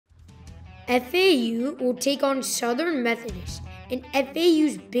FAU will take on Southern Methodist, and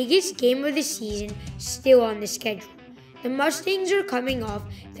FAU's biggest game of the season still on the schedule. The Mustangs are coming off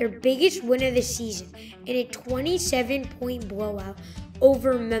their biggest win of the season in a 27-point blowout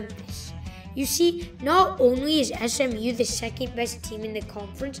over Memphis. You see, not only is SMU the second best team in the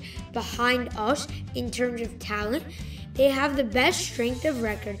conference behind us in terms of talent, they have the best strength of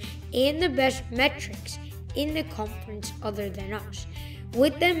record and the best metrics in the conference other than us,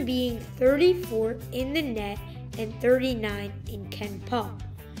 with them being 34 in the net and 39 in Ken Pom.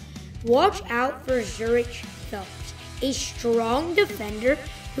 Watch out for Zurich Phelps, a strong defender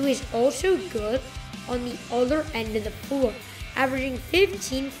who is also good on the other end of the floor, averaging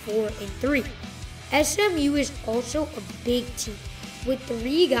 15, 4, and 3. SMU is also a big team, with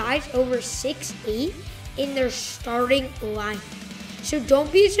 3 guys over 6'8" in their starting lineup. So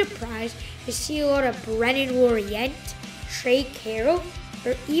don't be surprised to see a lot of Brennan Lorient, Trey Carroll,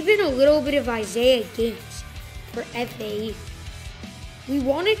 or even a little bit of Isaiah Gaines for FAU. We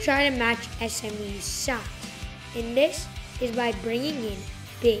want to try to match SMU's size, and this is by bringing in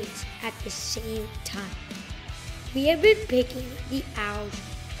bigs at the same time. We have been picking the Owls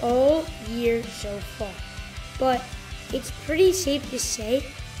all year so far, but it's pretty safe to say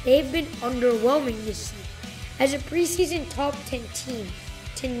they've been underwhelming this year as a preseason top 10 team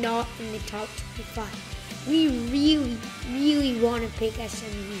to not in the top 25. We really want to pick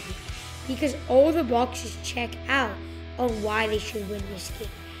SMU here because all the boxes check out on why they should win this game.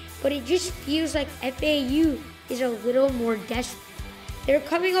 But it just feels like FAU is a little more desperate. They're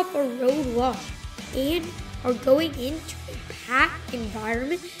coming off a road loss and are going into a packed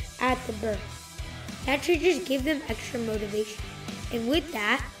environment at the Burn. That should just give them extra motivation. And with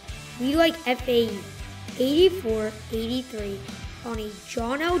that, we like FAU 84-83 on a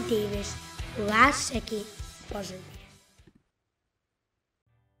John L. Davis last-second buzzer.